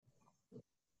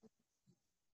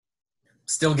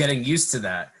Still getting used to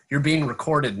that. You're being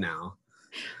recorded now.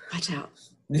 Watch out.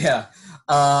 Yeah.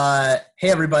 Hey,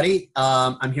 everybody.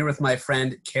 I'm here with my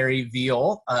friend, Carrie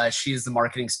Veal. She is the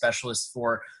marketing specialist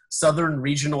for Southern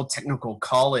Regional Technical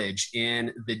College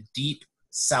in the deep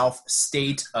South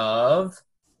state of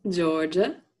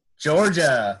Georgia.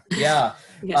 Yeah.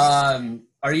 Yes.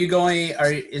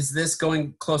 Is this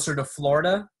going closer to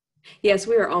Florida? Yes,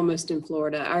 we are almost in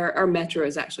Florida. Our metro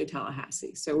is actually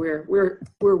Tallahassee. So we're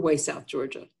way South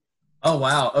Georgia. Oh,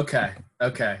 wow. Okay.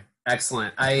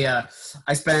 Excellent. I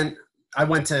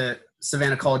went to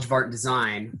Savannah College of Art and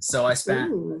Design, so I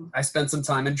spent some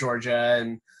time in Georgia,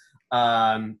 and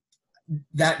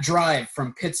that drive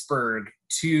from Pittsburgh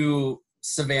to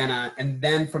Savannah, and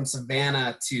then from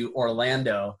Savannah to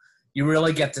Orlando, you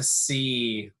really get to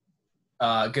see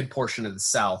a good portion of the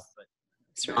South, but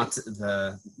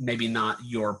maybe not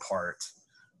your part.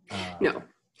 No.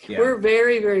 Yeah. We're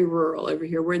very, very rural over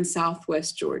here. We're in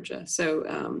Southwest Georgia. So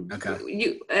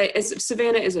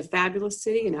Savannah is a fabulous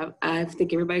city, and I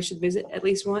think everybody should visit at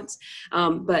least once.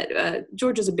 But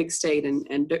Georgia's a big state,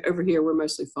 and over here we're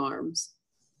mostly farms.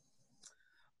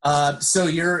 So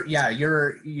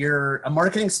you're a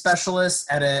marketing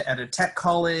specialist at a tech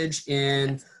college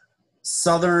in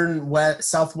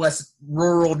southwest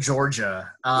rural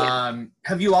Georgia.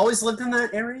 Have you always lived in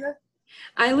that area?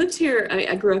 I lived here.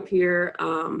 I grew up here.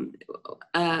 So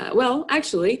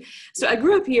I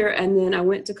grew up here, and then I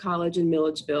went to college in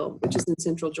Milledgeville, which is in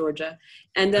central Georgia.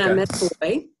 And then I met a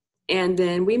boy, and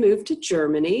then we moved to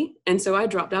Germany. And so I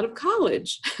dropped out of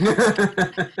college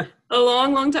a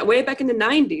long time, way back in the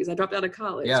 90s. I dropped out of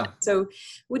college. Yeah. So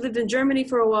we lived in Germany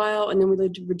for a while, and then we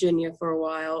lived in Virginia for a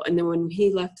while. And then when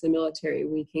he left the military,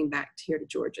 we came back here to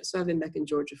Georgia. So I've been back in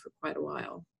Georgia for quite a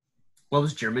while. What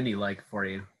was Germany like for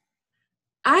you?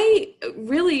 I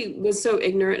really was so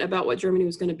ignorant about what Germany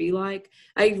was going to be like.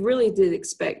 I really did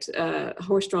expect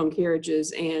horse-drawn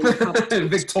carriages and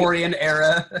Victorian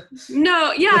era.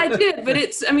 No, yeah, I did, but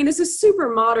it's a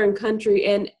super modern country,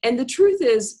 and the truth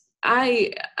is,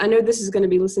 I know this is going to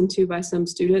be listened to by some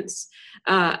students.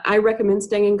 I recommend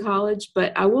staying in college,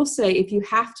 but I will say if you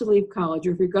have to leave college,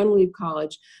 or if you're going to leave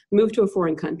college, move to a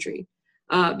foreign country,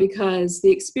 because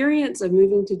the experience of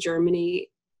moving to Germany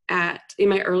in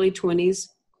my early 20s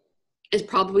is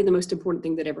probably the most important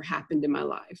thing that ever happened in my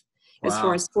life. Wow. As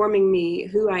far as forming me,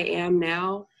 who I am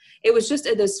now. It was just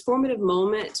at this formative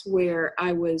moment where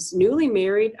I was newly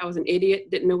married. I was an idiot,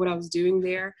 didn't know what I was doing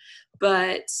there.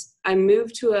 But I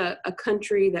moved to a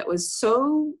country that was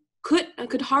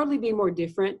could hardly be more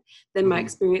different than my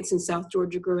experience in South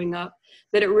Georgia growing up,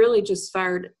 that it really just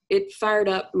fired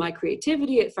up my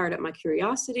creativity. It fired up my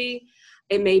curiosity.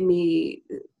 It made me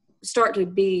start to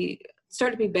be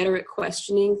better at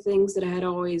questioning things that I had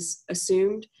always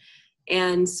assumed.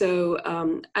 And so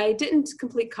I didn't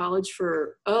complete college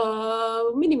for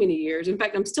many, many years. In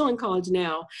fact, I'm still in college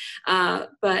now.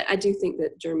 But I do think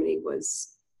that Germany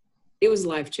was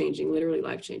life-changing, literally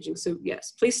life-changing. So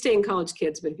yes, please stay in college,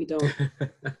 kids. But if you don't,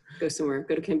 go somewhere,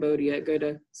 go to Cambodia, go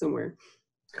to somewhere.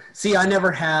 See, I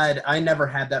never had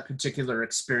that particular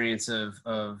experience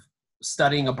of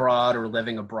studying abroad or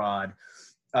living abroad.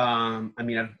 I've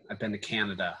been to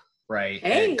Canada, right?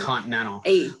 Hey. Continental.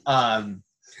 Hey.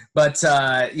 So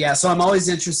I'm always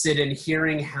interested in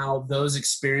hearing how those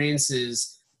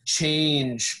experiences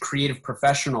change creative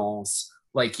professionals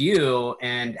like you,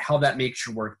 and how that makes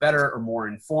your work better or more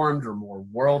informed or more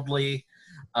worldly.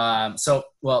 I'm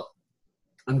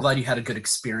glad you had a good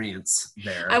experience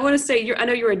there. I want to say, I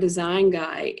know you're a design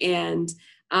guy, and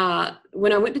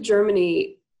when I went to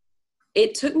Germany,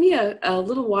 it took me a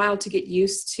little while to get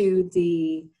used to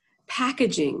the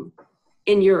packaging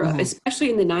in Europe, especially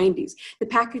in the 90s. The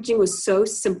packaging was so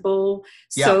simple,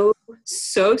 so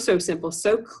simple,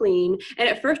 so clean. And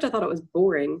at first I thought it was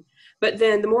boring, but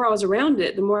then the more I was around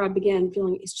it, the more I began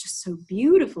feeling it's just so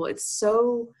beautiful. It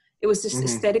was just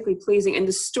aesthetically pleasing. And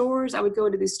the stores, I would go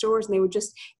into these stores, and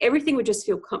everything would just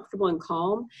feel comfortable and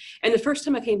calm. And the first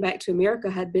time I came back to America,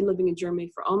 I had been living in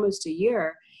Germany for almost a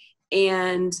year.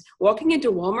 And walking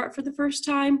into Walmart for the first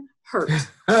time hurt.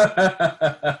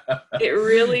 It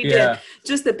really did.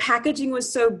 Just the packaging was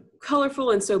so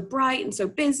colorful and so bright and so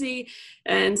busy.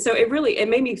 And so it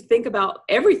made me think about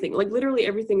everything, like literally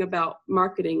everything about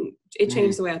marketing. It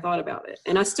changed the way I thought about it.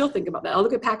 And I still think about that. I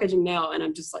look at packaging now and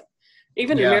I'm just like,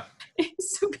 even in America,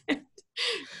 it's so bad.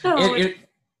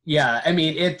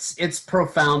 It's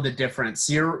profound, the difference.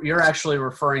 You're actually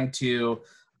referring to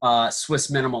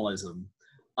Swiss minimalism.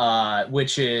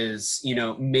 Which is,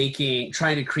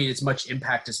 trying to create as much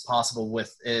impact as possible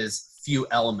with as few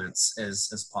elements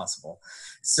as possible.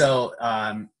 So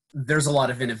there's a lot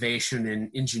of innovation and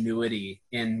ingenuity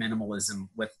in minimalism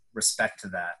with respect to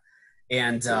that.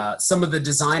 And some of the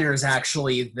designers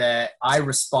actually that I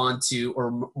respond to,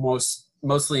 or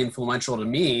mostly influential to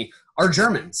me, are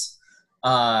Germans.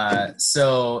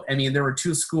 So, I mean, there were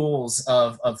two schools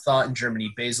of thought in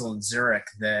Germany, Basel and Zurich,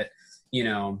 that, you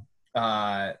know,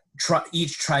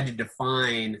 each tried to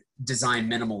define design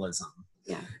minimalism.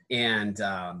 Yeah. And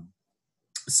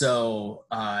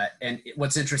and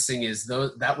what's interesting is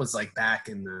that was like back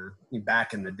in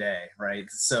the day, right?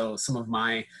 So some of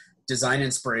my design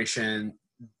inspiration,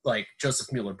 like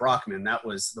Joseph Mueller Brockman, that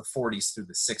was the 40s through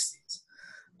the 60s.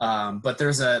 But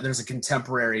there's a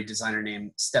contemporary designer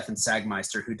named Stefan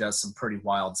Sagmeister who does some pretty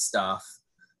wild stuff.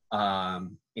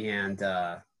 In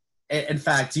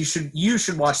fact, you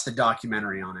should watch the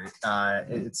documentary on it.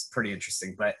 It's pretty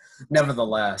interesting, but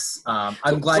nevertheless,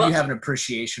 I'm glad you have an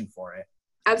appreciation for it.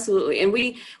 Absolutely. And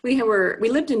we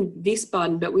lived in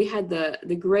Wiesbaden, but we had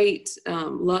the great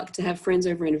luck to have friends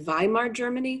over in Weimar,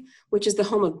 Germany, which is the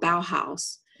home of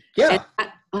Bauhaus. Yeah.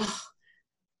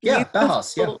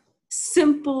 Bauhaus. Yeah.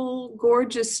 Simple,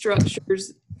 gorgeous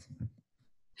structures.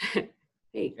 Hey.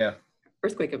 Yeah.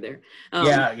 Earthquake up there.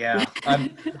 Yeah.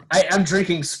 I'm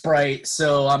drinking Sprite,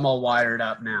 so I'm all wired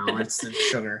up now. It's the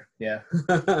sugar. Yeah.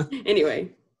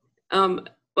 Anyway,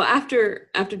 well, after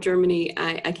Germany,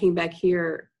 I came back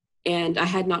here, and I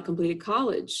had not completed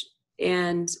college.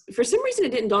 And for some reason,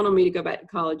 it didn't dawn on me to go back to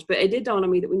college, but it did dawn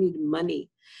on me that we needed money.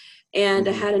 And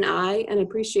I had an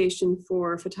appreciation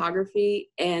for photography,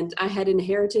 and I had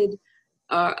inherited,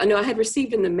 I had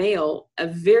received in the mail a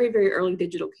very, very early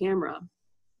digital camera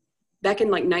back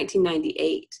in like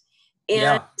 1998.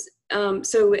 And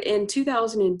so in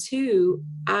 2002,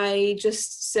 I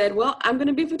just said, well, I'm going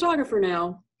to be a photographer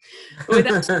now with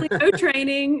absolutely no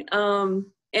training. And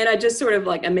I just sort of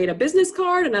I made a business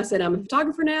card and I said, I'm a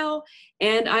photographer now.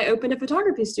 And I opened a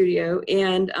photography studio.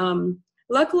 And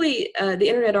luckily, the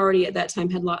internet already at that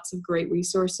time had lots of great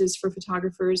resources for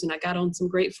photographers. And I got on some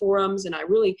great forums, and I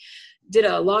really did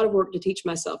a lot of work to teach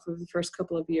myself over the first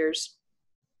couple of years.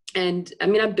 And I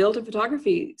mean, I built a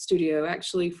photography studio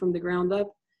actually from the ground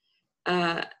up,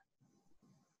 kind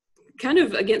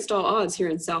of against all odds here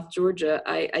in South Georgia.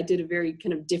 I did a very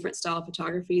kind of different style of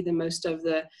photography than most of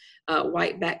the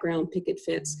white background picket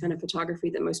fence kind of photography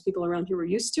that most people around here were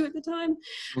used to at the time.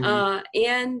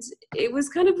 And it was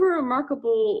kind of a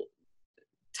remarkable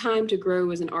time to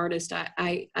grow as an artist.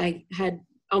 I had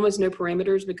almost no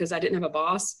parameters because I didn't have a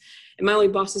boss, and my only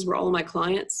bosses were all of my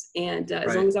clients. And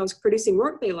as long as I was producing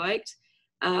work they liked,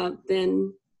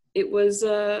 then it was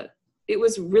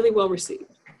really well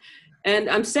received. And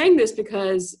I'm saying this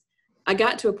because I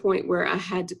got to a point where I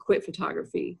had to quit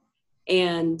photography,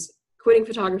 and quitting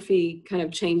photography kind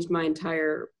of changed my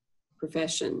entire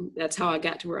profession. That's how I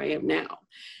got to where I am now.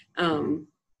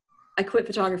 I quit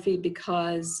photography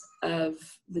because of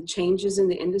the changes in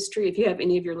the industry. If you have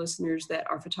any of your listeners that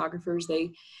are photographers,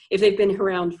 if they've been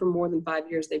around for more than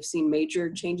 5 years, they've seen major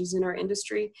changes in our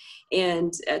industry.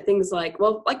 And things like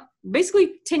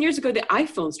basically 10 years ago, the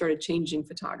iPhone started changing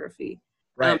photography.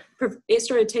 Right. It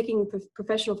started taking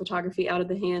professional photography out of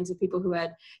the hands of people who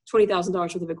had $20,000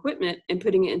 worth of equipment and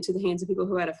putting it into the hands of people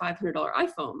who had a $500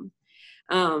 iPhone.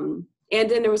 And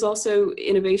then there was also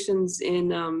innovations in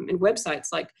websites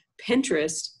like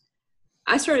Pinterest.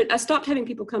 I stopped having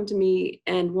people come to me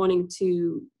and wanting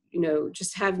to,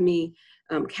 just have me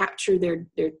capture their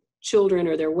children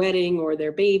or their wedding or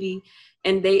their baby.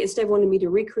 And they instead wanted me to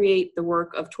recreate the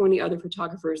work of 20 other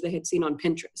photographers they had seen on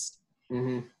Pinterest.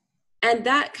 Mm-hmm. And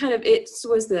that kind of, it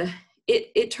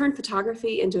turned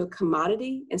photography into a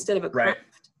commodity instead of a craft. Right.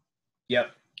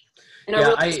 Yep. And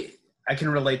I can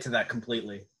relate to that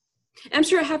completely. I'm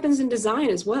sure it happens in design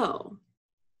as well.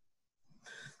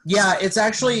 Yeah, it's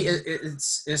actually,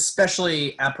 it's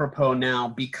especially apropos now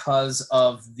because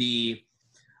of the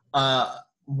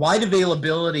wide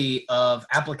availability of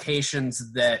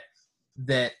applications that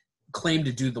claim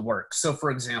to do the work. So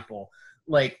for example,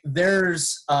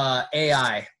 there's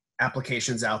AI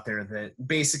applications out there that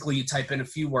basically you type in a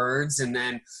few words and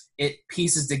then it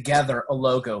pieces together a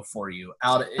logo for you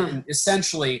and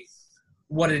essentially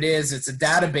what it is, it's a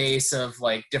database of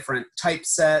different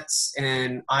typesets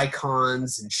and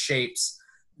icons and shapes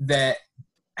that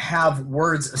have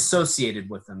words associated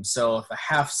with them. So if a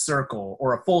half circle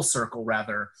or a full circle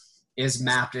rather is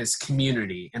mapped as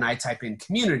community and I type in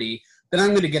community, then I'm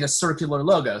going to get a circular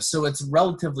logo. So it's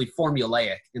relatively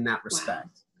formulaic in that respect.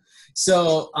 Wow.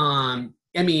 So,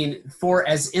 for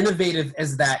as innovative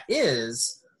as that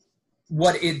is,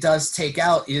 what it does take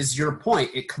out is your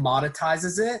point. It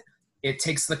commoditizes it. It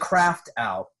takes the craft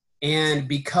out. And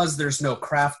because there's no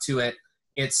craft to it,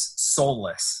 it's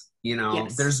soulless.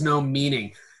 Yes. There's no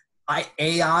meaning.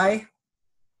 AI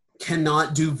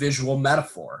cannot do visual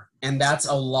metaphor. And that's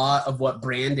a lot of what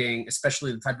branding,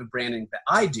 especially the type of branding that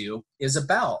I do, is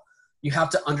about. You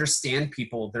have to understand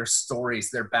people, their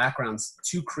stories, their backgrounds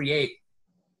to create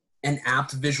an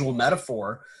apt visual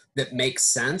metaphor that makes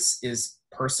sense, is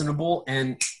personable,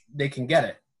 and they can get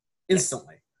it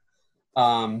instantly.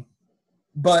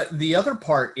 But the other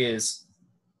part is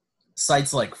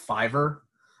sites like Fiverr,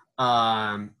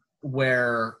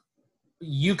 where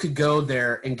you could go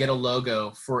there and get a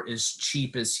logo for as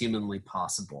cheap as humanly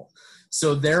possible.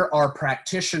 So there are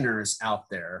practitioners out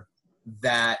there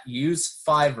that use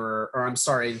Fiverr,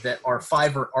 that are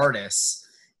Fiverr artists,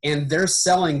 and they're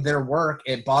selling their work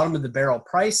at bottom of the barrel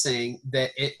pricing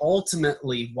that it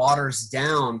ultimately waters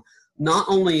down not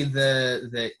only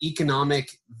the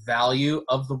economic value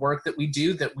of the work that we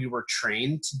do, that we were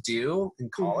trained to do in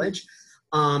college,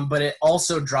 but it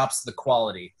also drops the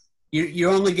quality.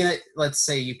 You're only gonna, let's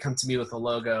say you come to me with a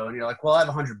logo and you're like, well, I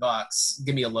have $100,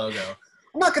 give me a logo.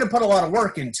 I'm not gonna put a lot of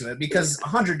work into it because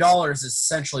 $100 is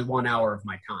essentially 1 hour of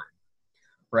my time,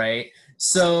 right?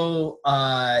 So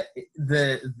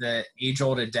the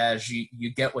age-old adage,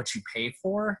 you get what you pay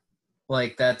for,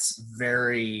 like that's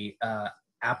very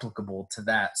applicable to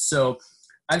that. So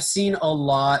I've seen a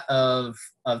lot of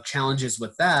challenges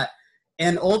with that.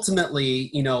 And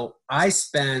ultimately, I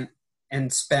spend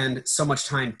so much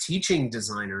time teaching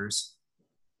designers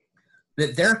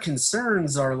that their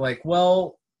concerns are like,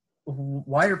 well,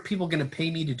 why are people going to pay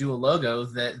me to do a logo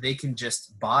that they can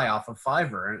just buy off of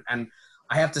Fiverr? And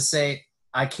I have to say,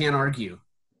 I can't argue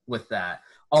with that.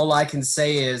 All I can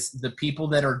say is the people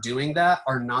that are doing that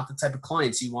are not the type of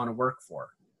clients you want to work for.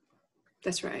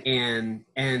 That's right. And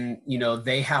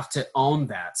they have to own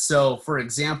that. So for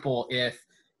example, if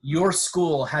your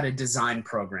school had a design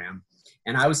program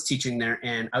and I was teaching there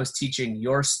and I was teaching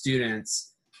your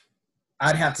students,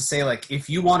 I'd have to say, like,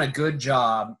 if you want a good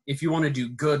job, if you want to do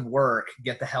good work,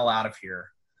 get the hell out of here.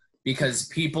 Because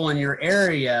people in your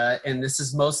area, and this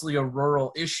is mostly a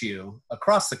rural issue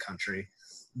across the country,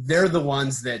 they're the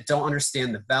ones that don't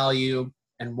understand the value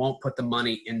and won't put the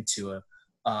money into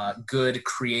a good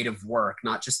creative work,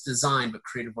 not just design, but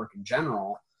creative work in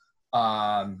general.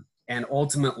 And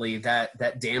ultimately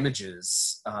that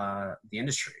damages the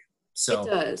industry. So it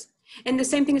does. And the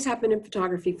same thing has happened in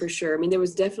photography for sure. I mean, there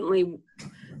was definitely,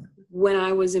 when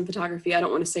I was in photography, I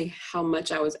don't want to say how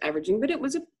much I was averaging, but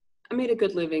I made a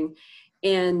good living.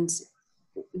 And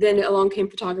then along came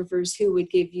photographers who would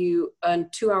give you a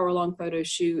 2-hour-long photo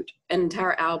shoot, an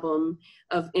entire album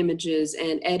of images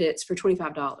and edits for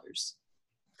 $25.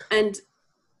 And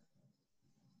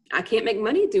I can't make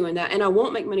money doing that, and I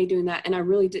won't make money doing that. And I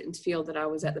really didn't feel that I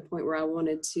was at the point where I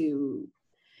wanted to.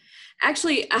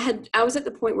 Actually, I was at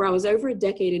the point where I was over a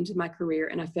decade into my career,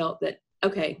 and I felt that,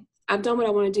 okay, I've done what I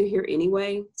want to do here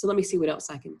anyway, so let me see what else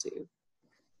I can do.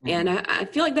 Mm-hmm. And I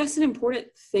feel like that's an important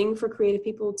thing for creative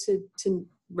people to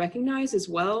recognize as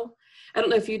well. I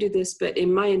don't know if you do this, but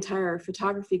in my entire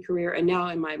photography career and now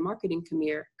in my marketing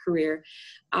career,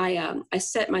 I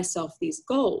set myself these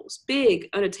goals, big,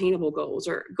 unattainable goals,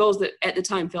 or goals that at the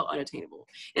time felt unattainable.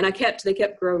 And they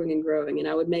kept growing and growing. And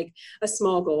I would make a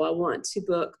small goal. I want to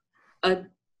book a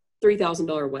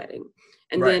 $3,000 wedding.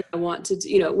 And right. Then I want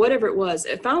to, whatever it was.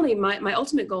 Finally, my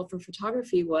ultimate goal for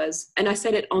photography was, and I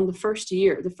said it on the first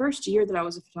year that I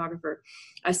was a photographer,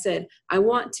 I said, I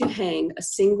want to hang a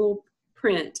single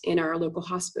print in our local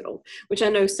hospital, which I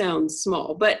know sounds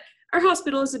small, but our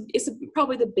hospital is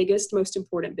probably the biggest, most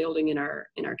important building in our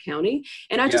county.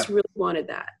 And I just really wanted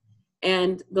that.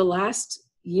 And the last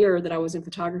year that I was in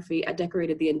photography, I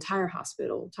decorated the entire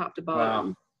hospital, top to bottom.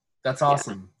 Wow. That's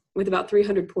awesome. With about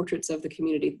 300 portraits of the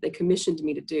community they commissioned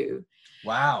me to do.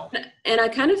 Wow. And I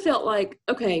kind of felt like,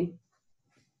 okay,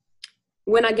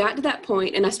 when I got to that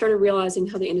point and I started realizing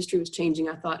how the industry was changing,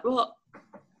 I thought, well,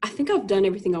 I think I've done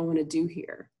everything I want to do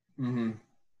here. Mm-hmm.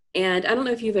 And I don't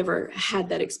know if you've ever had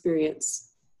that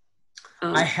experience.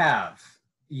 I have.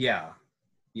 Yeah.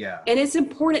 Yeah. And it's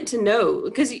important to know,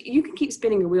 because you can keep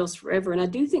spinning your wheels forever. And I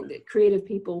do think that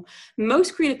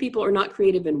most creative people are not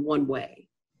creative in one way.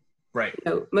 Right.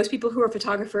 Most people who are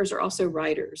photographers are also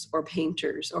writers or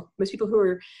painters, or most people who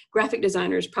are graphic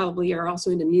designers probably are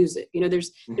also into music.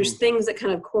 There's things that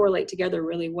kind of correlate together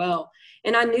really well.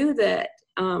 And I knew that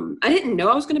I didn't know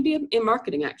I was going to be in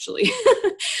marketing, actually.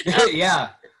 Yeah.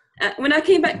 When I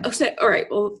came back, all right,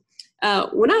 well,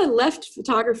 when I left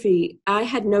photography, I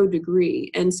had no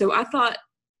degree. And so I thought,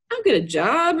 I'll get a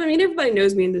job. I mean, everybody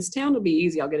knows me in this town. It'll be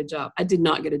easy. I'll get a job. I did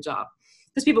not get a job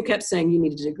because people kept saying you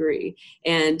need a degree.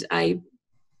 And I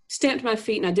stamped my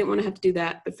feet, and I didn't want to have to do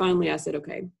that. But finally I said,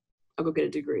 okay, I'll go get a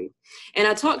degree. And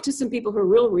I talked to some people who are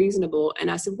real reasonable. And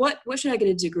I said, what should I get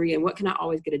a degree in? What can I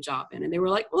always get a job in? And they were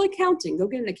like, well, accounting, go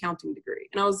get an accounting degree.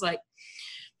 And I was like,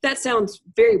 that sounds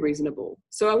very reasonable.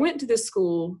 So I went to this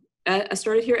school. I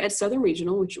started here at Southern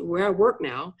Regional, which is where I work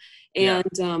now. And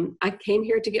I came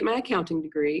here to get my accounting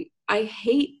degree. I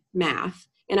hate math.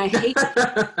 And I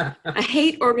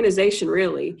hate organization,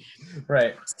 really.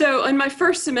 Right. So in my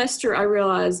first semester, I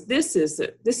realized this is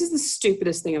the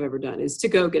stupidest thing I've ever done, is to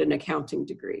go get an accounting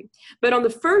degree. But on the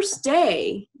first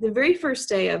day, the very first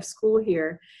day of school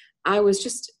here, I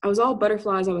was all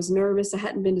butterflies. I was nervous. I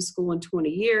hadn't been to school in 20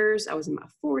 years. I was in my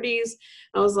 40s.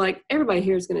 I was like, everybody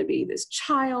here is going to be this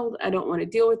child. I don't want to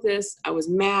deal with this. I was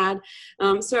mad.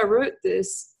 So I wrote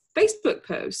this Facebook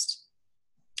post.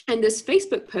 And this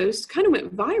Facebook post kind of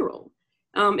went viral.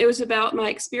 It was about my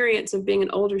experience of being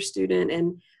an older student,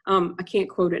 and I can't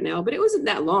quote it now, but it wasn't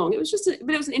that long. It was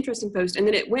but it was an interesting post. And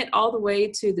then it went all the way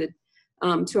to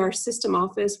to our system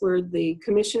office, where the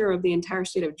commissioner of the entire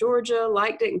state of Georgia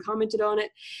liked it and commented on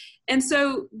it. And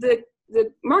so the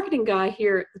marketing guy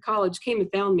here at the college came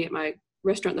and found me at my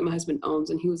restaurant that my husband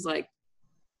owns, and he was like,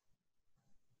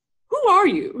 "Who are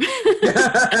you?" And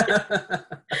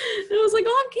I was like,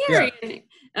 "Oh, I'm Carrie."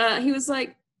 Yeah. He was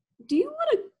like, do you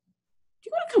want to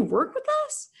come work with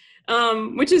us?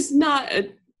 Which is not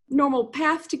a normal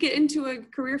path to get into a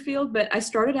career field, but I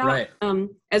started out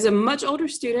as a much older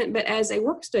student, but as a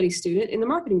work study student in the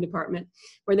marketing department,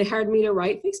 where they hired me to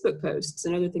write Facebook posts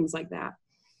and other things like that.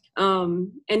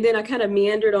 And then I kind of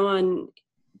meandered on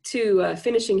to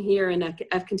finishing here, and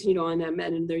I've continued on. I'm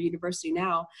at their university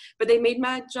now, but they made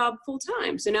my job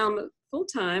full-time. So now I'm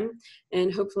full-time,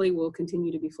 and hopefully will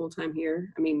continue to be full-time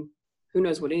here. I mean, who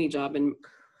knows what any job in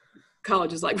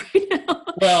college is like right now.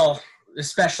 Well,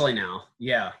 especially now.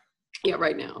 Yeah,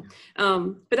 right now.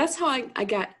 But that's how I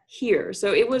got here.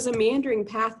 So it was a meandering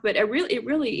path, but it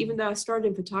really, even though I started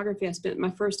in photography, I spent my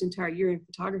first entire year in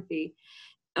photography.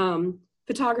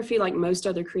 Photography, like most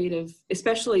other creative,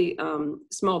 especially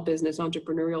small business,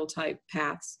 entrepreneurial type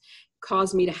paths,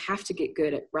 caused me to have to get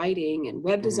good at writing and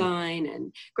web design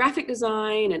and graphic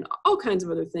design and all kinds of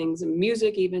other things, and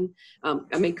music even.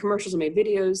 I made commercials, I made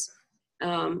videos.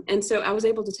 And so I was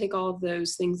able to take all of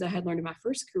those things I had learned in my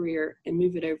first career and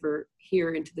move it over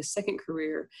here into the second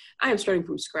career. I am starting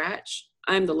from scratch.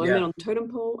 I'm the lowman on the totem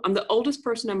pole. I'm the oldest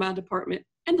person in my department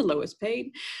and the lowest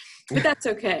paid. But that's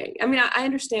okay. I mean, I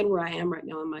understand where I am right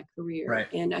now in my career. Right.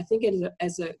 And I think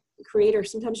as a creator,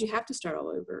 sometimes you have to start all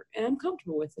over. And I'm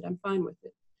comfortable with it. I'm fine with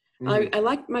it. I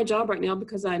like my job right now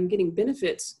because I'm getting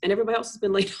benefits and everybody else has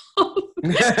been laid off.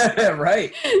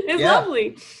 Right. It's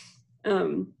lovely.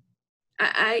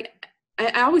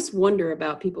 I always wonder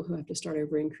about people who have to start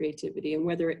over in creativity, and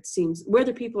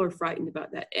whether people are frightened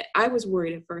about that. I was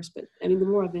worried at first, but I mean, the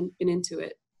more I've been into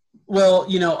it. Well,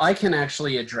 I can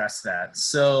actually address that.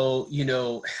 So,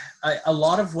 a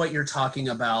lot of what you're talking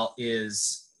about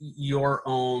is your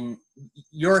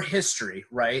history,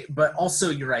 right? But also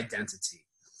your identity,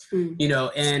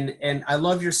 and I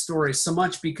love your story so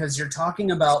much because you're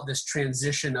talking about this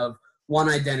transition of one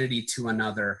identity to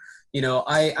another.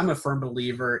 I'm a firm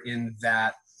believer in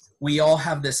that we all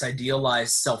have this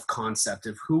idealized self-concept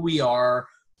of who we are,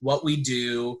 what we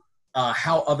do,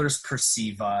 how others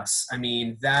perceive us. I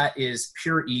mean, that is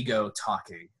pure ego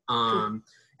talking. And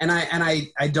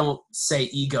I don't say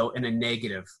ego in a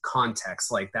negative context,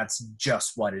 like that's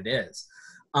just what it is.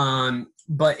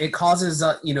 But it causes,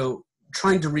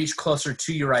 trying to reach closer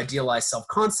to your idealized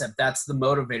self-concept. That's the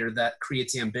motivator that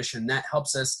creates ambition. That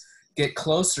helps us get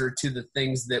closer to the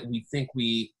things that we think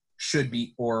we should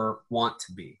be or want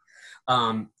to be.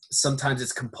 Sometimes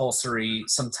it's compulsory,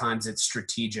 sometimes it's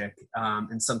strategic,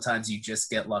 and sometimes you just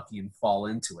get lucky and fall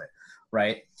into it,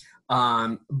 right?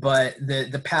 But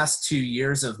the past 2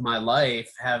 years of my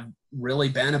life have really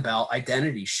been about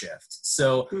identity shift.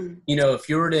 So,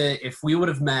 if we would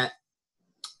have met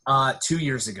 2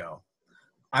 years ago,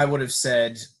 I would have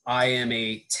said, I am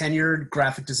a tenured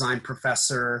graphic design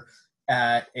professor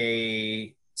at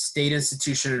a state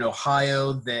institution in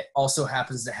Ohio that also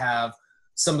happens to have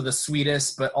some of the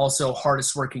sweetest but also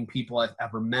hardest working people I've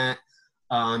ever met,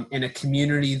 in a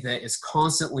community that is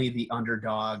constantly the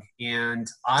underdog. And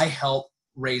I help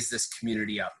raise this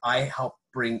community up. I help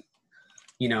bring,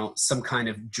 some kind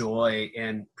of joy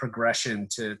and progression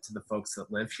to the folks that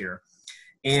live here.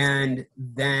 And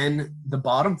then the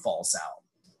bottom falls out.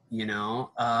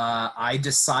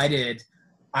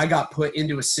 I got put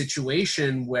into a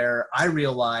situation where I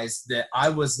realized that I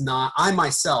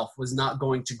myself was not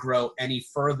going to grow any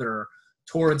further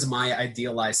towards my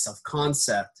idealized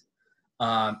self-concept,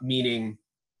 meaning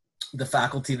the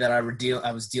faculty that I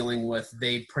was dealing with,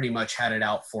 they pretty much had it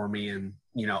out for me, and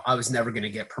I was never going to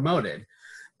get promoted.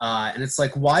 And it's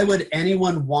like, why would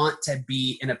anyone want to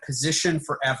be in a position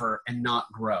forever and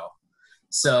not grow?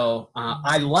 So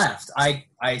I left.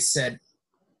 I said,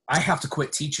 I have to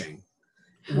quit teaching,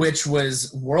 which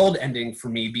was world ending for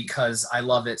me because I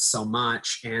love it so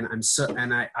much, and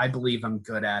I believe I'm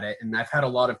good at it, and I've had a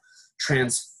lot of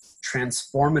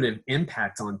transformative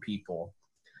impact on people.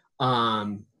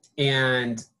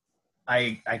 And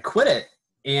I quit it,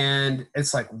 and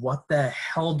it's like, what the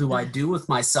hell do I do with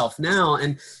myself now?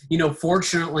 And,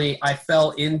 fortunately I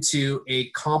fell into a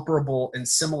comparable and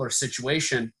similar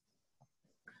situation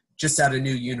just at a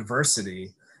new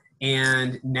university.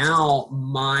 And now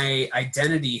my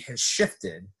identity has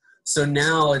shifted. So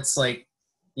now it's like,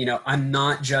 I'm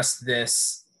not just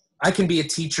this, I can be a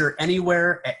teacher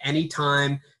anywhere at any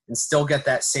time and still get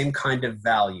that same kind of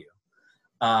value.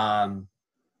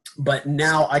 But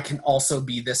now I can also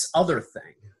be this other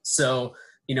thing. So,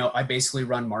 I basically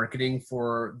run marketing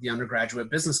for the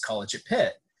undergraduate business college at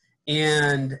Pitt.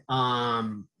 And I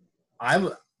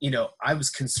was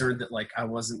concerned that like I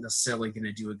wasn't necessarily going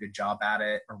to do a good job at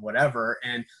it or whatever.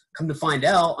 And come to find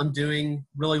out, I'm doing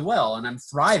really well and I'm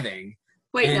thriving.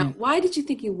 Wait, now, why did you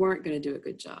think you weren't going to do a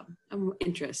good job? I'm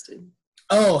interested.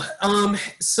 Oh,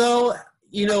 so,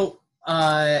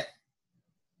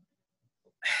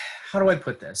 how do I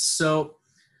put this? So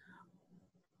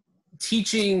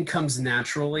teaching comes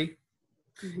naturally.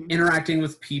 Mm-hmm. Interacting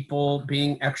with people,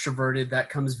 being extroverted, that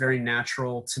comes very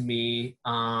natural to me.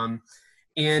 And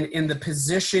in the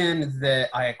position that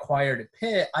I acquired at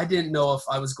Pitt, I didn't know if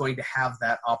I was going to have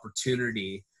that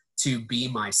opportunity to be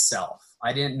myself.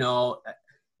 I didn't know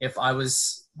if I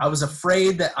was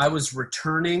afraid that I was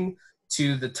returning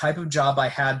to the type of job I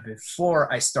had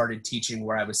before I started teaching,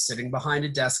 where I was sitting behind a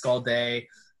desk all day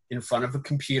in front of a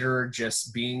computer,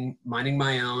 just minding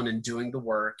my own and doing the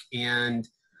work. And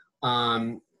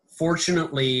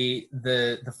fortunately,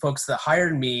 the folks that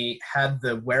hired me had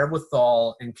the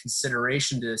wherewithal and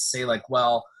consideration to say like,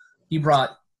 well, he brought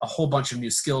a whole bunch of new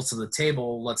skills to the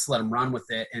table. Let's let him run with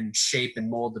it and shape and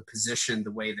mold the position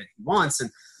the way that he wants.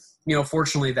 And,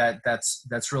 fortunately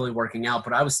that's really working out.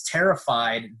 But I was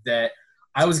terrified that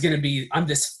I'm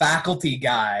this faculty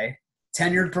guy,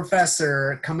 tenured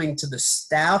professor coming to the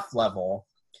staff level.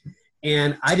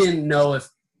 And I didn't know if,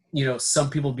 some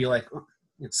people would be like, oh,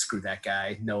 screw that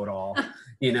guy, know it all,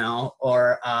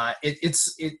 or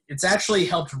it's actually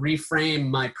helped reframe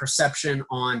my perception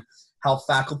on how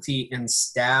faculty and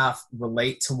staff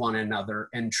relate to one another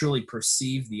and truly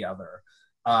perceive the other.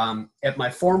 At my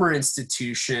former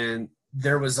institution,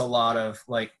 there was a lot of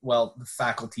like, well, the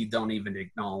faculty don't even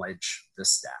acknowledge the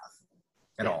staff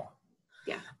at all.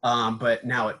 Yeah. But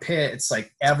now at Pitt, it's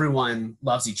like everyone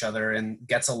loves each other and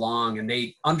gets along, and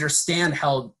they understand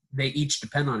how they each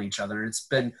depend on each other. And it's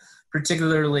been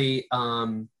particularly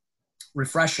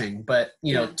refreshing. But,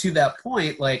 to that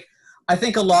point, like, I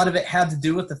think a lot of it had to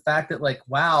do with the fact that like,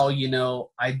 wow,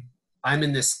 I'm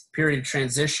in this period of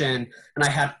transition, and I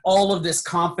had all of this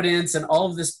confidence and all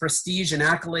of this prestige and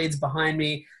accolades behind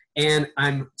me, and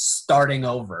I'm starting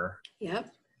over.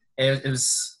 Yep. It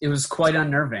was quite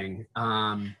unnerving.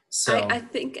 So I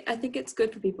think it's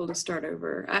good for people to start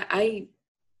over. I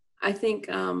think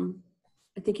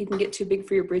you can get too big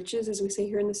for your britches, as we say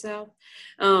here in the South.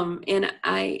 And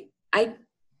I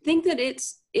think that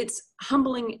it's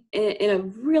humbling in a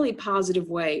really positive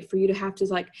way for you to have to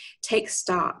like take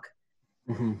stock.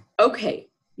 Mm-hmm. Okay,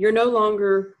 you're no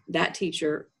longer that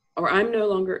teacher, or I'm no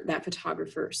longer that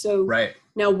photographer. So right.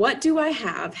 Now what do I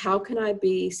have? How can I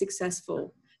be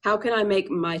successful? How can I make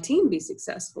my team be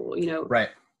successful? Right.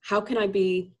 How can I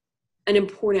be an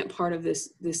important part of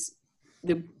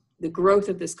the growth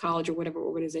of this college or whatever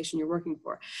organization you're working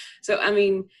for? So, I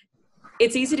mean,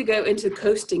 it's easy to go into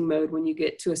coasting mode when you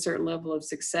get to a certain level of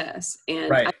success. And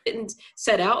right. I didn't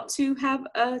set out to have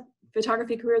a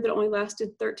photography career that only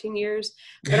lasted 13 years,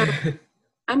 but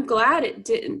I'm glad it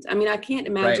didn't. I mean, I can't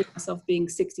imagine myself being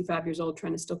 65 years old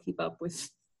trying to still keep up with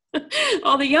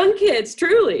all the young kids,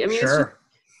 truly. I mean, sure.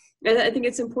 I think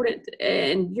it's important,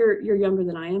 and you're younger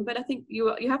than I am, but I think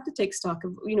you have to take stock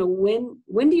of,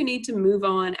 when do you need to move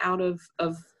on out of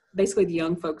basically the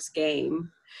young folks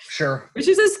game? Sure. Which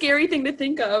is a scary thing to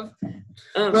think of.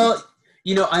 Well,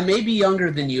 I may be younger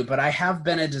than you, but I have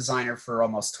been a designer for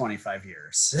almost 25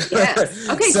 years. Yes.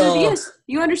 Okay. So yes,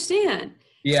 you understand.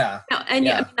 Yeah. And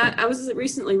yeah, I was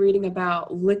recently reading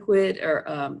about liquid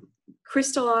or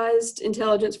crystallized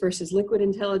intelligence versus liquid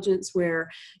intelligence,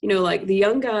 where, like the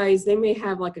young guys, they may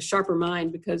have like a sharper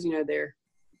mind because, they're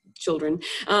children.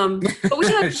 But we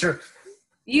have, sure.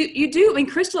 You do. I mean,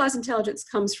 crystallized intelligence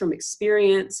comes from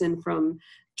experience and from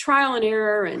trial and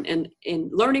error and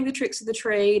learning the tricks of the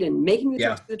trade and making the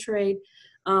tricks of the trade.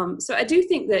 So I do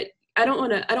think that I don't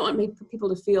want people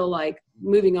to feel like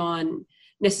moving on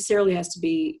necessarily has to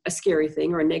be a scary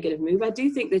thing or a negative move. I do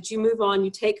think that you move on,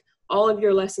 you take all of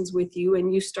your lessons with you,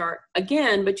 and you start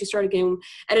again, but you start again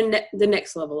at the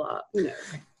next level up, you know.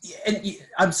 And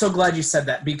I'm so glad you said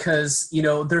that, because, you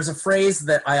know, there's a phrase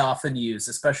that I often use,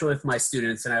 especially with my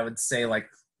students, and I would say, like,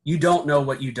 you don't know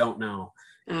what you don't know.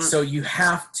 So you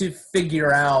have to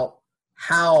figure out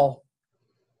how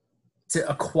to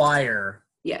acquire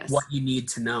what you need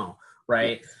to know,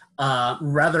 right?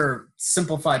 Rather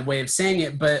simplified way of saying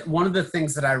it, but one of the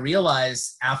things that I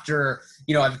realized after,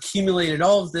 you know, I've accumulated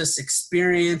all of this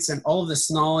experience and all of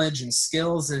this knowledge and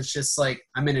skills, and it's just like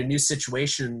I'm in a new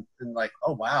situation and like,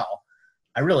 oh wow,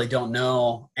 I really don't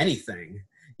know anything,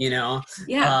 you know?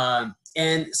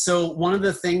 And so one of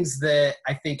the things that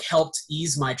I think helped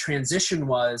ease my transition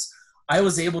was I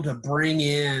was able to bring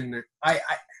in,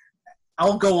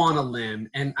 I'll go on a limb,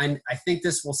 and I think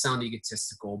this will sound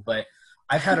egotistical, but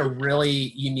I've had a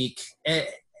really unique, and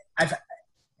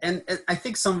I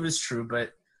think some of it's true,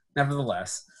 but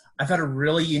nevertheless, I've had a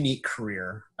really unique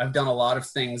career. I've done a lot of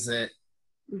things that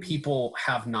people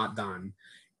have not done.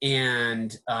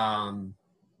 And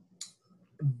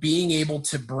being able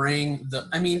to bring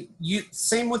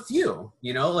same with you,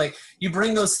 you know, like you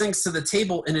bring those things to the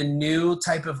table in a new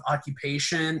type of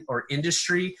occupation or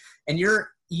industry, and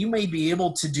you may be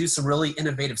able to do some really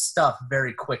innovative stuff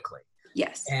very quickly.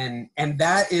 Yes. And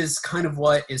that is kind of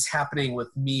what is happening with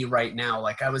me right now.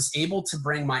 Like I was able to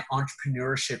bring my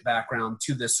entrepreneurship background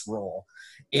to this role,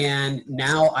 and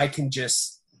now I'm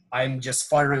just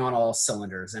firing on all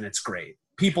cylinders, and it's great.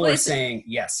 People are saying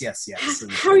yes.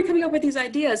 How are you coming up with these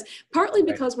ideas? Partly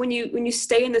because when you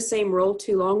stay in the same role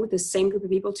too long with the same group of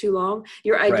people too long,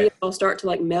 your ideas all start to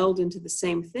like meld into the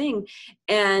same thing.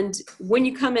 And when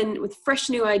you come in with fresh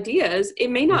new ideas,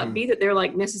 it may not be that they're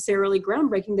like necessarily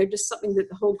groundbreaking. They're just something that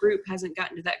the whole group hasn't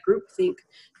gotten to that groupthink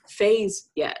phase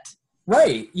yet.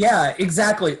 Right. Yeah,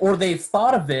 exactly. Or they've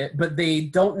thought of it, but they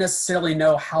don't necessarily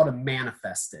know how to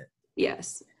manifest it.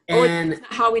 Yes. And or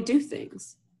how we do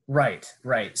things. Right.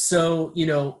 So, you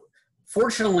know,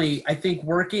 fortunately, I think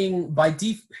working by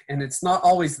default, and it's not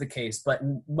always the case, but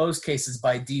in most cases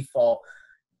by default,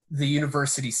 the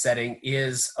university setting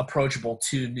is approachable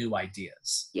to new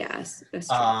ideas. Yes, that's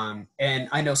true. And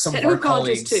I know some of our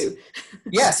colleagues too.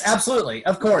 Yes, absolutely.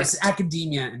 Of course,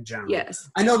 academia in general. Yes.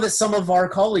 I know that some of our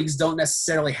colleagues don't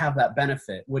necessarily have that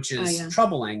benefit, which is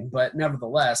troubling, but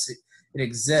nevertheless, it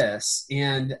exists.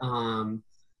 And,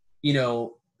 you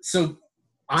know, so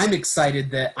I'm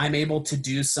excited that I'm able to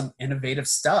do some innovative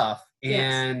stuff,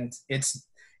 and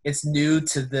it's new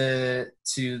to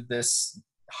this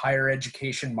higher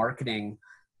education marketing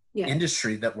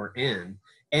industry that we're in.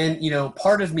 And, you know,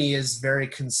 part of me is very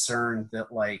concerned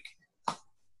that, like,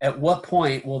 at what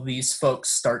point will these folks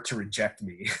start to reject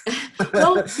me?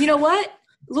 Well, you know what?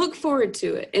 Look forward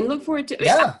to it, and look forward to it.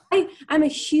 Yeah. I'm a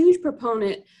huge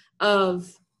proponent of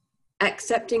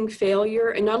accepting failure,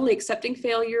 and not only accepting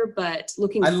failure, but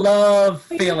looking. I love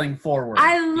failing forward.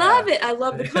 I love it. I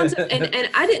love the concept.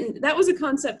 And that was a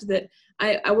concept that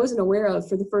I wasn't aware of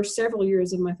for the first several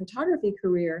years of my photography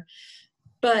career.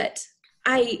 But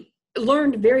I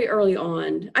learned very early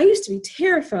on, I used to be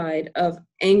terrified of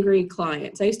angry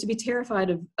clients. I used to be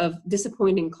terrified of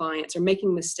disappointing clients or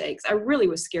making mistakes. I really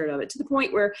was scared of it, to the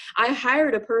point where I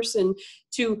hired a person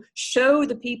to show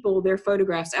the people their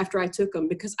photographs after I took them,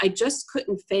 because I just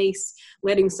couldn't face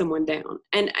letting someone down.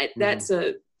 And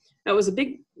that was a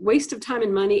big waste of time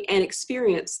and money and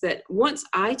experience. That once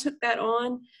I took that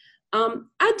on,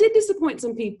 I did disappoint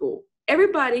some people.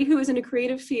 Everybody who is in a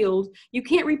creative field, you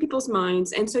can't read people's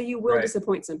minds, and so you will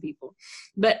disappoint some people.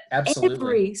 But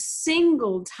every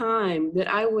single time that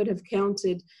I would have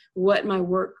counted what my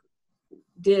work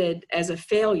did as a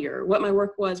failure, what my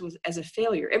work was as a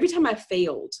failure, every time I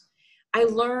failed, I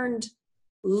learned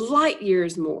light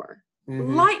years more.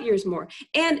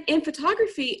 And in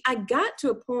photography, I got to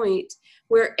a point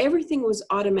where everything was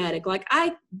automatic. Like,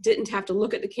 I didn't have to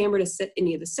look at the camera to set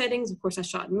any of the settings. Of course, I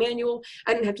shot manual.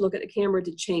 I didn't have to look at the camera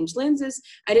to change lenses.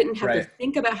 I didn't have to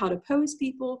think about how to pose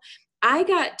people. I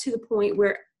got to the point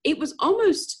where it was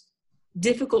almost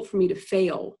difficult for me to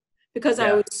fail, because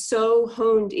I was so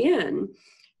honed in.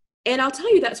 And I'll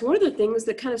tell you, that's one of the things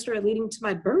that kind of started leading to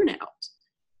my burnout.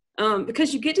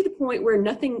 Because you get to the point where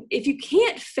if you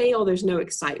can't fail, there's no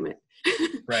excitement.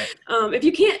 If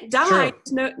you can't die,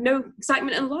 there's no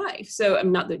excitement in life. So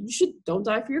I'm not that don't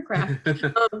die for your craft.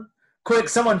 Quick,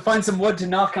 someone find some wood to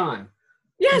knock on.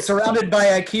 Yes. I'm surrounded by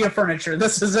IKEA furniture.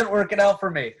 This isn't working out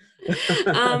for me.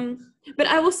 But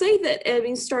I will say that, I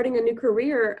mean, starting a new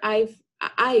career, I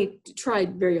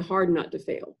tried very hard not to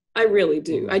fail. I really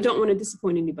do. I don't want to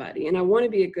disappoint anybody, and I want to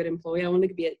be a good employee. I want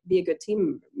to be a good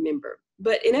team member.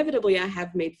 But inevitably, I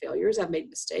have made failures. I've made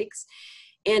mistakes,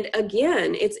 and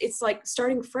again, it's like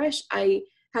starting fresh. I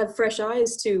have fresh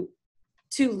eyes to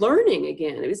learning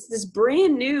again. It's this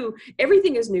brand new.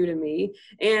 Everything is new to me,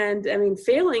 and I mean,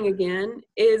 failing again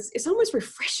it's almost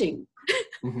refreshing.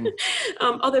 Mm-hmm.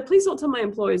 Although please don't tell my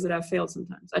employees that I've failed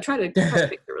sometimes. I try to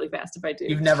fix it really fast if I do.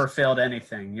 You've never failed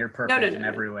anything. You're perfect in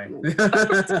every way. No.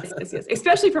 Yes.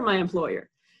 Especially for my employer.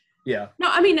 Yeah. No,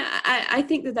 I mean, I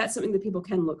think that that's something that people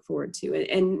can look forward to,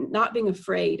 and not being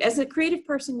afraid. As a creative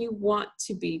person, you want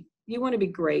to be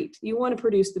great. You want to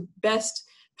produce the best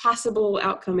possible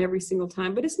outcome every single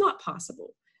time, but it's not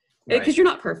possible because you're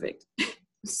not perfect.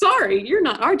 Sorry, you're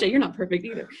not, RJ. You're not perfect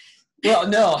either. Well,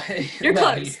 no. You're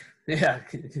close. Yeah,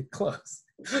 close.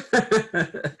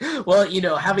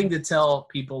 Well, having to tell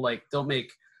people like, don't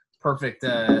make perfect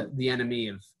the enemy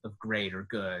of great or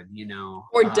good,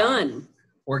 or done.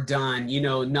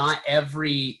 Not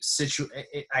every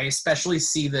I especially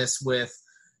see this with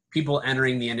people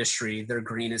entering the industry. They're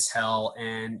green as hell,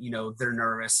 and they're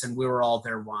nervous, and we were all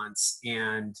there once,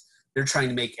 and they're trying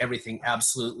to make everything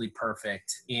absolutely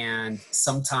perfect. And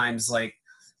sometimes, like,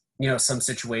 some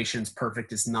situations,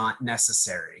 perfect is not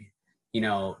necessary.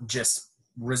 Just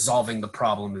resolving the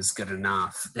problem is good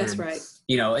enough. That's right.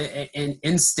 And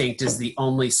instinct is the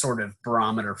only sort of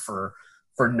barometer for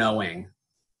knowing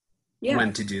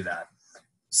when to do that.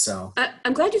 So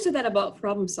I'm glad you said that about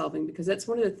problem solving, because that's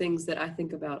one of the things that I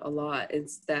think about a lot,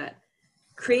 is that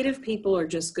creative people are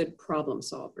just good problem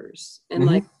solvers. And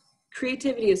like,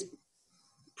 creativity is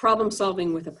problem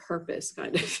solving with a purpose,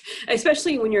 kind of,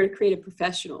 especially when you're a creative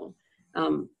professional.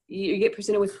 You get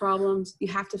presented with problems, you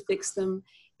have to fix them.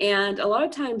 And a lot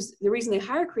of times the reason they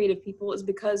hire creative people is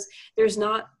because there's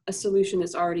not a solution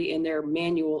that's already in their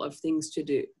manual of things to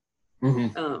do.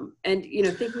 And,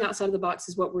 thinking outside of the box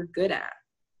is what we're good at.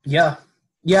 Yeah.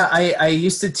 I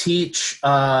used to teach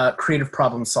creative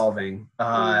problem solving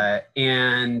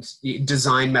and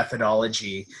design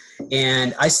methodology.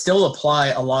 And I still apply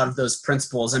a lot of those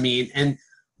principles. I mean, and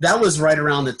that was right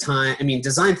around the time. I mean,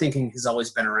 design thinking has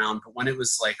always been around, but when it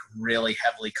was like really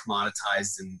heavily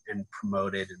commoditized and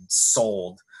promoted and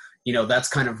sold, that's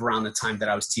kind of around the time that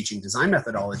I was teaching design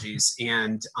methodologies,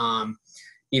 and,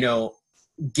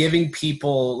 giving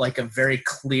people like a very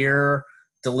clear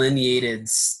delineated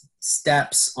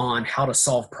steps on how to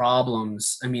solve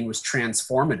problems, I mean, was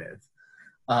transformative,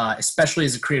 especially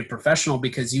as a creative professional,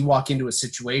 because you walk into a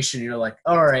situation and you're like,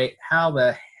 all right, how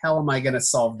the hell am I going to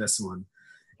solve this one?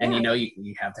 And,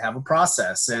 you have to have a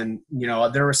process. And,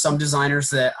 there are some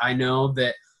designers that I know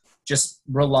that just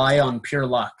rely on pure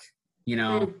luck,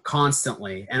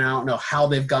 constantly. And I don't know how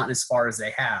they've gotten as far as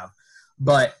they have,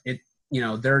 but there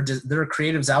are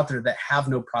creatives out there that have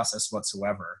no process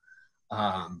whatsoever.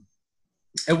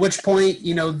 At which point,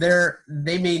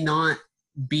 they may not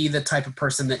be the type of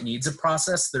person that needs a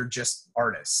process. They're just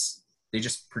artists. They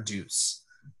just produce,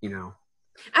 I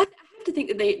have to think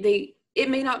that it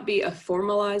may not be a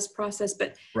formalized process,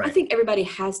 but right. I think everybody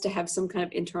has to have some kind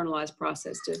of internalized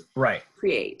process to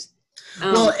create.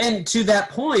 Well, and to that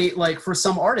point, like for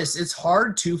some artists, it's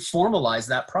hard to formalize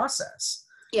that process,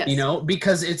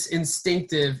 because it's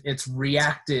instinctive, it's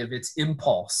reactive, it's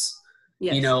impulse.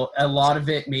 Yes. A lot of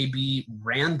it may be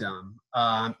random.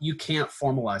 You can't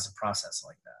formalize a process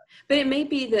like that. But it may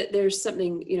be that there's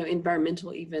something,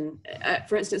 environmental even.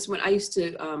 For instance, when I used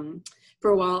to,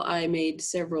 for a while, I made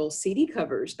several CD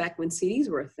covers back when CDs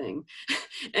were a thing,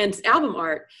 and album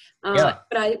art. What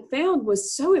I found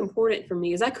was so important for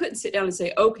me is I couldn't sit down and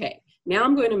say, okay, now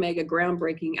I'm going to make a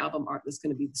groundbreaking album art that's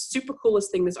going to be the super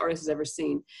coolest thing this artist has ever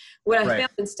seen. What I found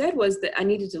instead was that I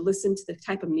needed to listen to the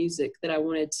type of music that I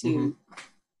wanted to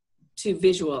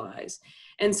visualize.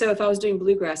 And so if I was doing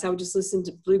bluegrass, I would just listen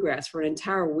to bluegrass for an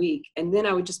entire week, and then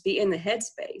I would just be in the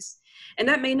headspace. And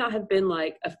that may not have been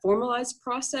like a formalized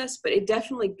process, but it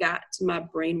definitely got to my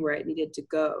brain where it needed to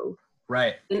go.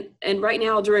 Right. And right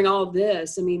now, during all of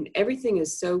this, I mean, everything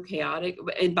is so chaotic.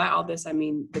 And by all this, I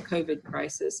mean the COVID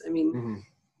crisis. I mean,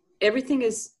 everything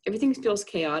feels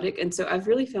chaotic. And so I've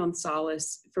really found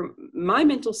solace from my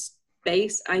mental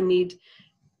space. I need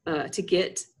to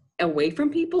get away from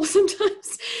people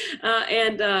sometimes.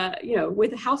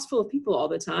 With a house full of people all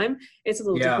the time, it's a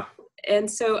little difficult. And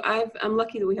so I'm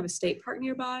lucky that we have a state park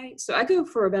nearby. So I go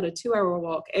for about a 2-hour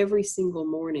walk every single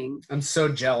morning. I'm so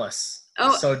jealous.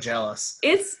 Oh, so jealous.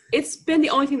 It's been the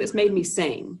only thing that's made me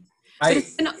sane.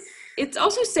 It's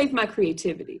also saved my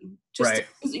creativity. Right.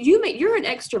 You're an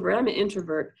extrovert. I'm an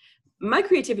introvert. My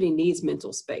creativity needs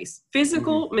mental space,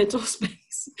 physical, mental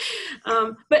space.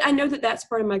 But I know that that's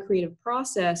part of my creative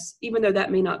process, even though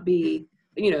that may not be,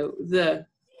 the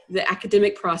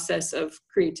academic process of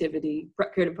creativity,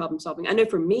 creative problem solving. I know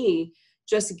for me,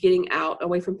 just getting out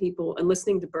away from people and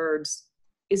listening to birds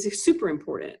is super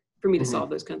important for me to solve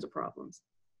those kinds of problems.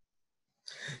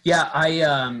 Yeah, I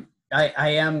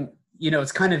am,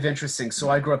 it's kind of interesting. So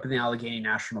I grew up in the Allegheny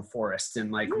National Forest,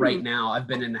 and like right now I've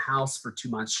been in the house for 2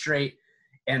 months straight,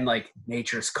 and like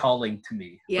nature's calling to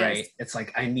me, right? It's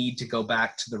like, I need to go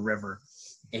back to the river.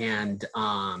 And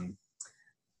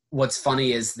what's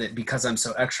funny is that because I'm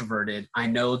so extroverted, I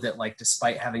know that like,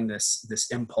 despite having this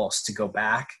impulse to go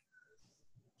back,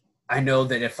 I know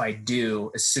that if I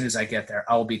do, as soon as I get there,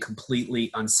 I will be completely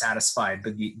unsatisfied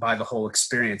by the whole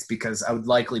experience, because I would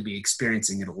likely be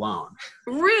experiencing it alone.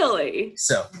 Really?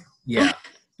 So, yeah.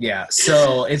 Yeah.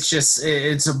 So it's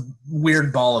a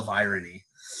weird ball of irony.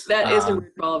 That is a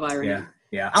weird ball of irony. Yeah.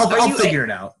 Yeah. I'll figure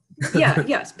it out.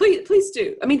 Yes. Please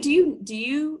do. I mean, do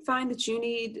you find that you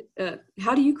need,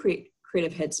 how do you create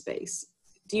creative headspace?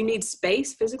 Do you need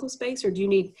space, physical space, or do you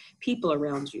need people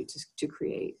around you to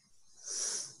create?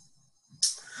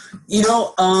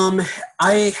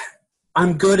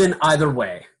 I'm good in either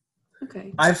way.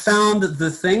 Okay. I've found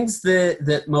the things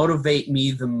that motivate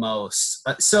me the most.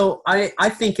 So I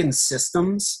think in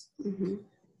systems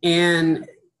and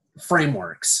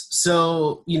frameworks.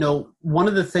 So, one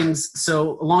of the things,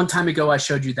 so a long time ago, I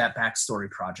showed you that backstory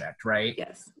project, right?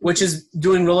 Yes. Which is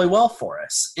doing really well for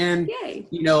us. And, yay.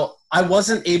 I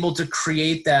wasn't able to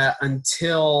create that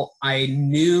until I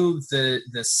knew the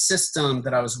system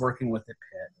that I was working with at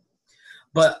Pitt.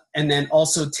 And then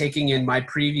also taking in my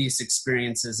previous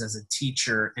experiences as a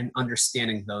teacher and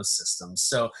understanding those systems.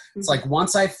 So it's like,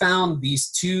 once I found these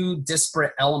two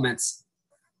disparate elements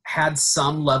had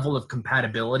some level of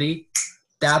compatibility,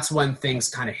 that's when things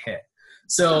kind of hit.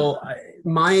 So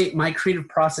my creative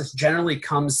process generally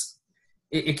comes,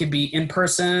 it could be in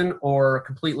person or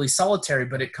completely solitary,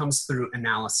 but it comes through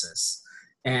analysis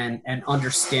and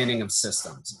understanding of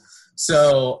systems.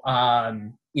 So,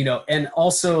 and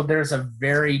also there's a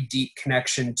very deep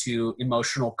connection to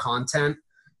emotional content,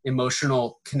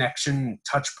 emotional connection,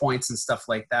 touch points and stuff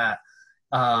like that.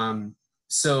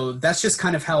 So that's just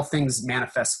kind of how things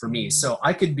manifest for me. So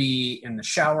I could be in the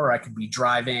shower, I could be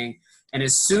driving, and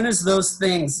as soon as those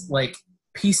things like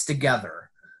piece together,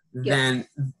 then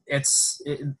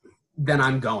then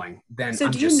I'm going. Then so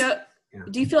do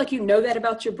you feel like you know that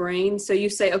about your brain? So you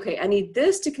say, okay, I need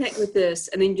this to connect with this,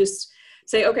 and then you just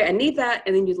say, okay, I need that,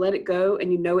 and then you let it go,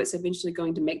 and it's eventually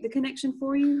going to make the connection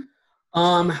for you?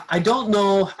 I don't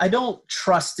know. I don't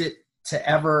trust it to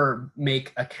ever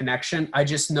make a connection. I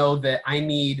just know that I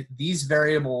need these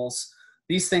variables,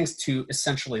 these things to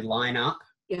essentially line up.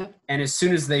 Yeah. And as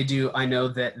soon as they do, I know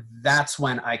that that's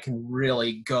when I can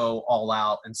really go all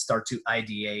out and start to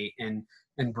ideate and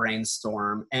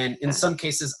brainstorm. And in some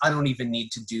cases, I don't even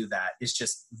need to do that. It's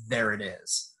just, there it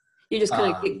is. You just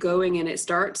kind of get going and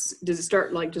does it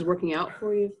start like just working out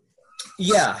for you?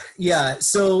 Yeah.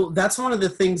 So that's one of the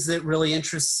things that really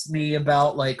interests me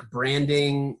about like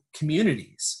branding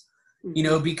communities,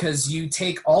 because you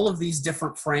take all of these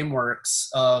different frameworks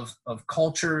of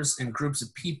cultures and groups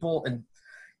of people and,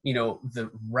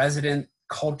 the resident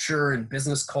culture and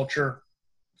business culture,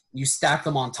 you stack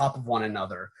them on top of one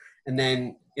another. And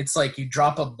then it's like you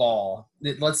drop a ball,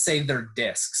 let's say they're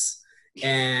discs,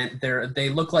 and they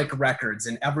look like records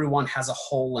and everyone has a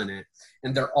hole in it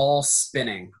and they're all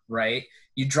spinning, right?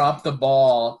 You drop the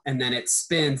ball and then it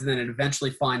spins and then it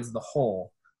eventually finds the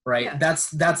hole, right? Yeah. That's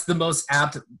the most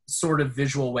apt sort of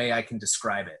visual way I can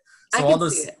describe it. So all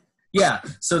those, yeah.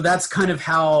 So that's kind of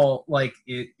how like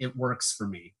it works for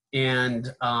me. And,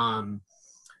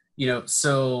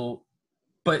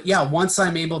 but yeah, once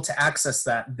I'm able to access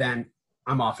that, then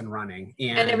I'm off and running.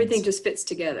 And everything just fits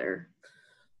together.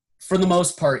 For the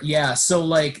most part, yeah. So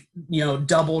like,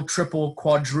 double, triple,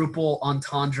 quadruple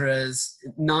entendres,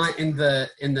 not in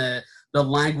the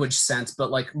language sense, but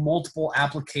like multiple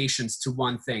applications to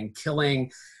one thing,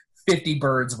 killing 50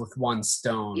 birds with one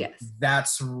stone. Yes.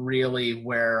 That's really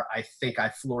where I think I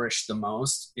flourish the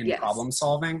most in problem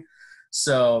solving.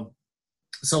 So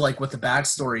like with the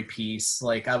backstory piece,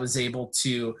 like I was able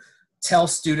to tell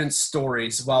students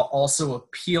stories while also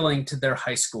appealing to their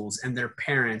high schools and their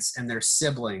parents and their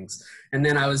siblings. And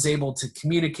then I was able to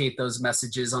communicate those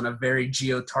messages on a very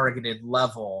geo-targeted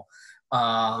level.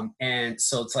 And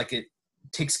so it's like it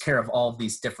takes care of all of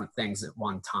these different things at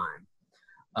one time.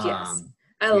 Yes.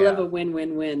 I love a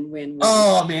win-win-win-win-win.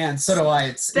 Oh man, so do I.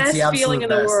 It's best the absolute feeling in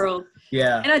the world.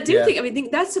 Yeah. And I do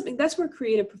think that's where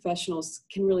creative professionals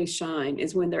can really shine,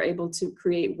 is when they're able to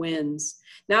create wins,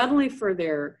 not only for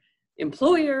their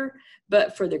employer,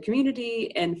 but for their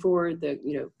community and for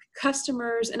the,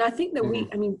 customers. And I think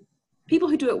that people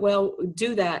who do it well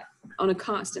do that on a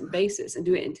constant basis and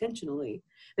do it intentionally.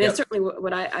 And that's certainly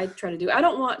what I try to do. I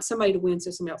don't want somebody to win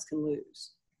so somebody else can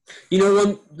lose.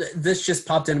 This just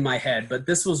popped into my head, but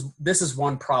this is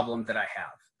one problem that I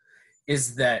have,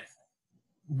 is that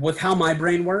with how my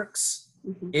brain works,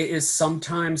 it is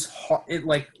sometimes hard,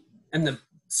 and the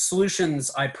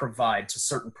solutions I provide to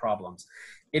certain problems,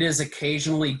 it is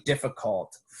occasionally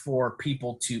difficult for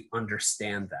people to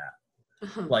understand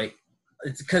that.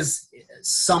 It's because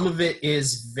some of it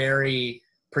is very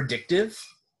predictive,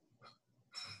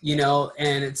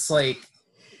 and it's like,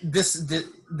 this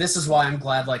is why I'm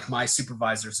glad, like, my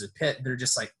supervisors at Pitt, they're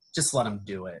just like, just let them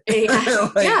do it.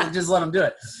 Just let them do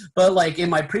it. But like in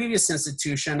my previous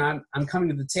institution, I'm coming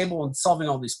to the table and solving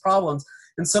all these problems.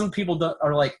 And some people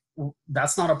are like,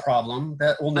 that's not a problem.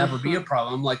 That will never be a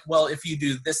problem. Like, well, if you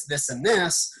do this, this, and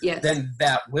this, then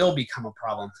that will become a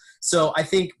problem. So I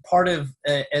think part of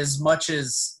as much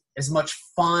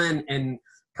fun and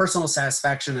personal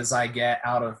satisfaction as I get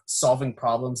out of solving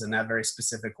problems in that very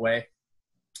specific way,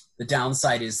 the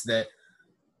downside is that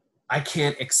I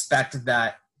can't expect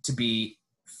that to be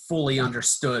fully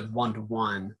understood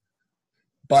one-to-one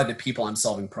by the people I'm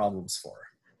solving problems for.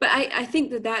 But I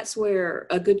think that that's where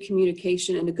a good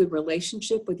communication and a good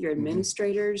relationship with your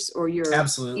administrators or your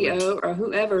CEO or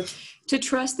whoever, to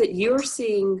trust that you're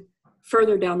seeing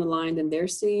further down the line than they're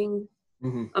seeing.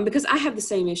 Because I have the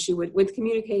same issue with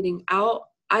communicating out.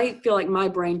 I feel like my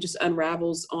brain just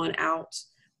unravels on out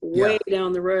way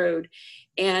down the road.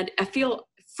 And I feel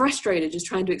frustrated just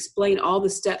trying to explain all the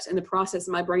steps in the process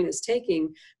my brain is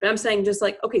taking. But I'm saying, just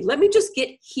like, okay, let me just get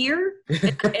here.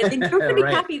 And then you're going to be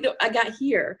happy that I got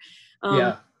here.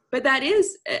 But that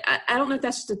is, I don't know if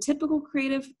that's just a typical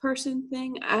creative person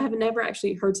thing. I have never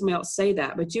actually heard somebody else say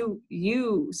that, but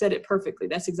you said it perfectly.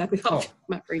 That's exactly how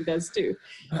my brain does too.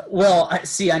 Well,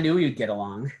 I knew we'd get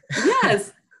along.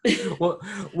 Yes.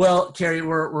 well, Carrie,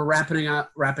 we're wrapping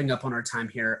up on our time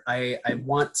here. I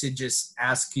want to just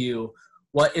ask you,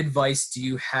 what advice do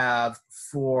you have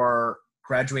for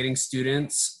graduating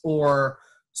students or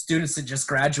students that just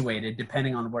graduated,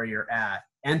 depending on where you're at,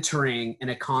 entering an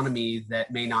economy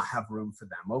that may not have room for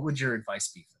them? What would your advice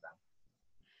be for them?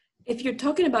 If you're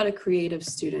talking about a creative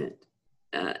student,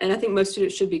 and I think most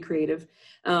students should be creative,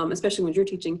 especially when you're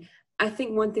teaching, I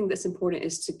think one thing that's important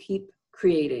is to keep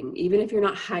creating, even if you're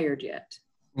not hired yet.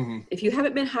 If you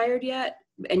haven't been hired yet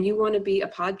and you want to be a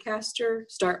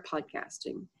podcaster, start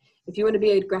podcasting. If you want to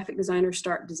be a graphic designer,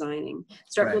 start designing.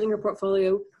 Start building your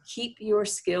portfolio. Keep your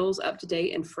skills up to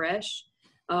date and fresh,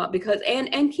 because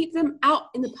keep them out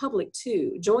in the public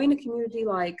too. Join a community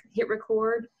like Hit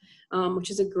Record, which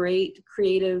is a great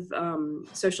creative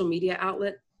social media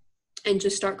outlet, and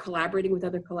just start collaborating with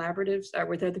other collaboratives,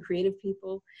 with other creative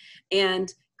people,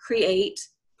 and create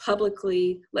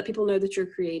publicly. Let people know that you're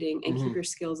creating, and keep your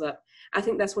skills up. I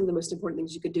think that's one of the most important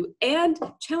things you could do. And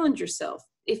challenge yourself.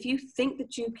 If you think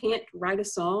that you can't write a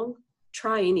song,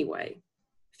 try anyway.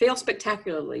 Fail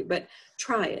spectacularly, but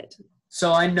try it.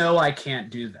 So I know I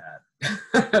can't do that,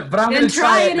 but I'm going to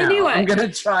try it now. Anyway. I'm going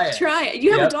to try it. Try it.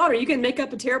 You have a daughter. You can make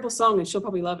up a terrible song and she'll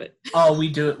probably love it. Oh, we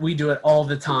do it. We do it all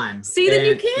the time. See, that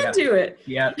you can do it.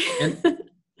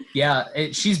 Yeah.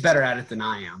 She's better at it than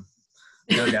I am.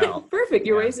 No doubt. Perfect.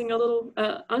 You're raising a little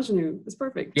ingenue. It's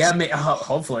perfect. Yeah,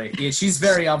 hopefully. Yeah, she's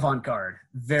very avant-garde.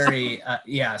 Very,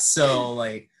 So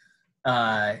like,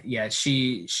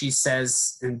 she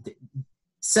says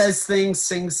things,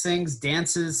 sings things,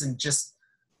 dances, and just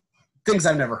things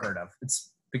I've never heard of.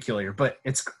 It's peculiar, but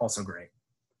it's also great.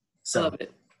 So, I love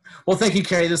it. Well, thank you,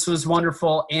 Carrie. This was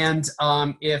wonderful. And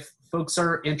if folks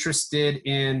are interested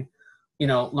in,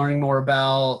 learning more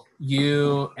about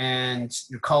you and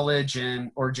your college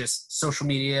or just social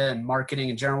media and marketing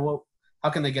in general,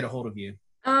 how can they get a hold of you?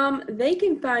 They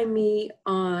can find me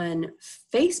on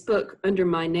Facebook under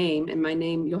my name, and my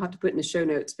name you'll have to put in the show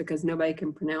notes because nobody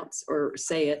can pronounce or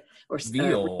say it or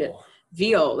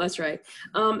Viol, that's right.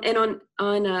 And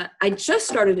on I just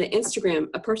started an Instagram,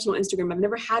 a personal Instagram. I've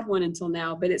never had one until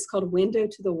now, but it's called Window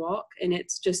to the Walk, and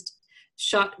it's just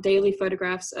shot daily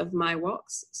photographs of my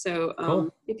walks. So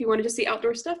cool. If you wanted to see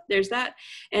outdoor stuff, there's that.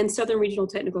 And Southern Regional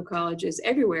Technical College is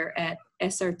everywhere at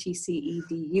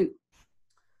SRTC-EDU.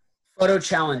 Photo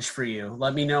challenge for you.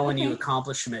 Let me know when you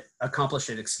accomplish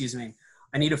it. Excuse me.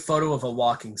 I need a photo of a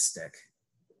walking stick.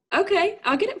 Okay,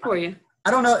 I'll get it for you.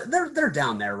 I don't know. They're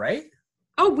down there, right?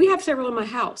 Oh, we have several in my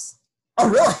house. Oh,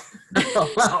 really?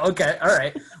 Oh, wow. Okay. All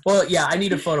right. Well, yeah, I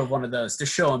need a photo of one of those to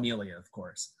show Amelia, of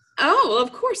course. Oh, well,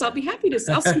 of course. I'll be happy to.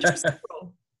 I'll send you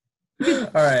several.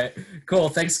 All right. Cool.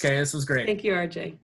 Thanks, Kay. This was great. Thank you, RJ.